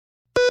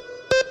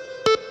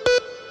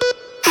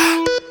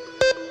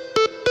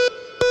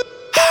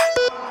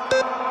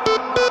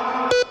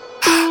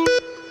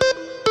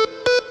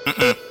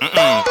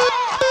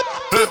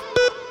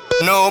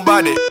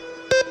nobody.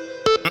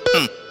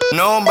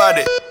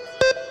 Nobody.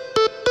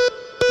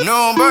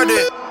 Nobody.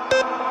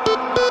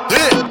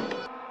 Yeah.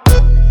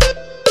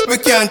 We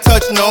can't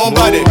touch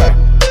nobody.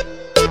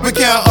 We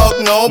can't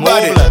hug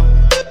nobody.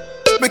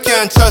 We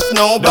can't trust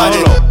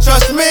nobody.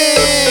 Trust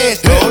me,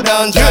 slow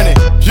down, Johnny.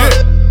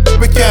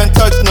 We can't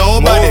touch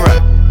nobody.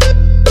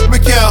 We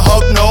can't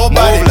hug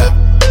nobody.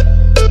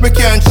 We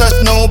can't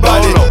trust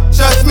nobody.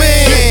 Trust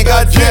me,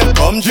 God said,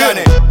 come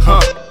Johnny.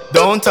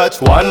 Don't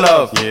touch one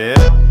love. Yeah.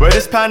 Where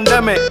this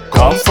pandemic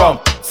come from?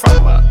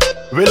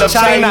 We love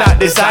China,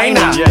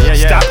 designer.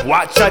 Stop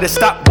watch, try to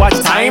stop watch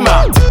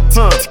timer.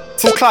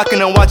 Who clocking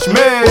and watch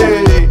me?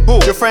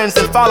 Your friends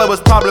and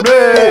followers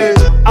probably.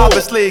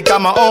 Obviously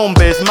got my own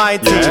biz, my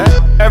team.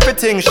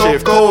 Everything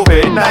shift,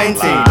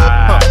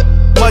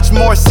 COVID-19. Much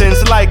more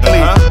sins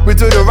likely. We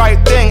do the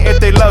right thing if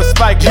they love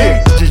Spike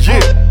Lee.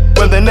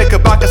 When the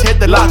Knickerbockers hit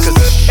the lockers,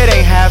 it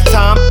ain't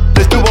halftime.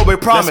 Let's do what we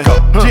promised.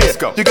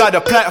 You got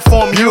a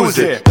platform, use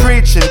it.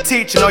 Preach and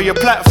teach and all your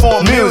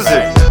platform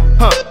music.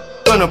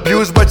 Don't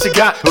abuse what you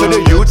got. To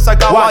the youths, I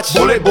got watch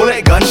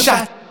bullet,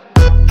 gunshot.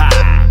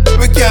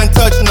 We can't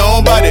touch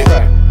nobody.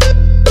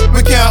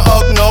 We can't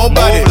hug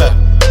nobody.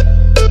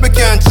 We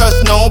can't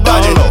trust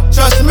nobody.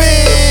 Trust me,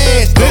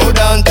 slow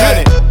down,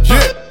 Johnny.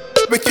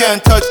 We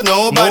can't touch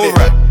nobody.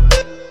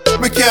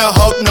 We can't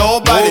hug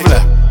nobody.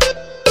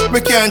 We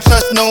can't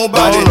trust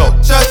nobody.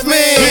 Trust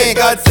me,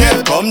 God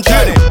said, come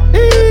Johnny.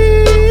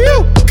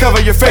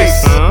 Cover your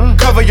face,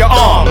 cover your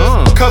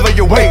arms, cover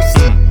your waist,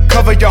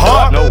 cover your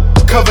heart,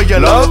 cover your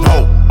love.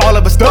 All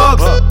of us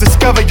dogs,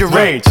 discover your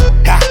range.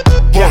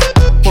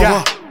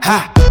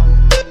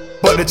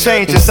 But the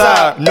change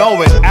inside,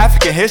 knowing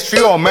African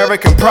history or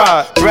American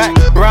pride. Black,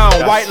 brown,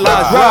 white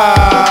lives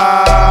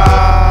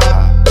rise.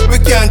 We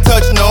can't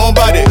touch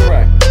nobody.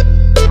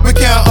 We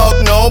can't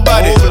hug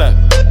nobody.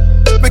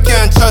 We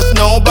can't trust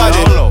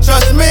nobody.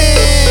 Trust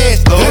me,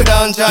 slow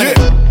down, Johnny.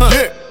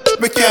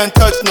 We can't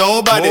touch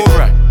nobody.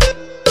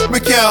 We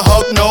can't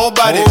hug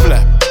nobody.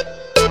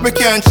 We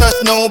can't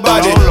trust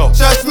nobody.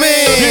 Trust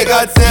me,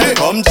 God said,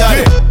 come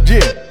Johnny.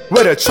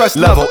 Where the trust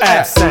level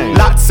at?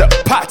 Lots of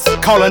pots,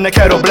 calling the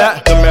kettle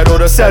black. The metal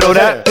to settle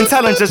that.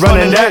 Intelligence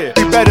running that.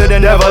 Be better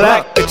than ever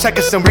lack. They check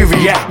us and we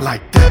react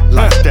like that,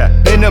 like that.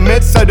 In the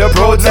midst of the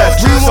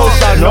protest, so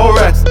shall no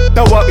rest.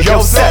 Throw up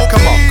your set.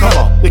 Come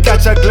on. You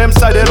catch a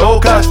glimpse of the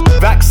locust.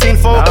 Vaccine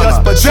focus,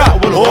 but Jah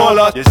will hold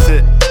us. Yes,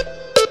 it.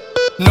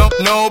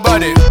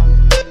 Nobody.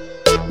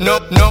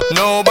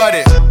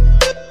 Nobody.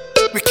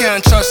 We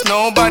can't trust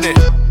nobody.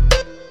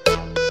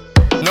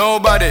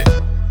 Nobody.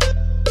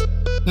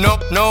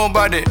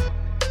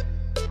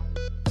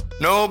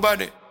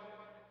 Nobody.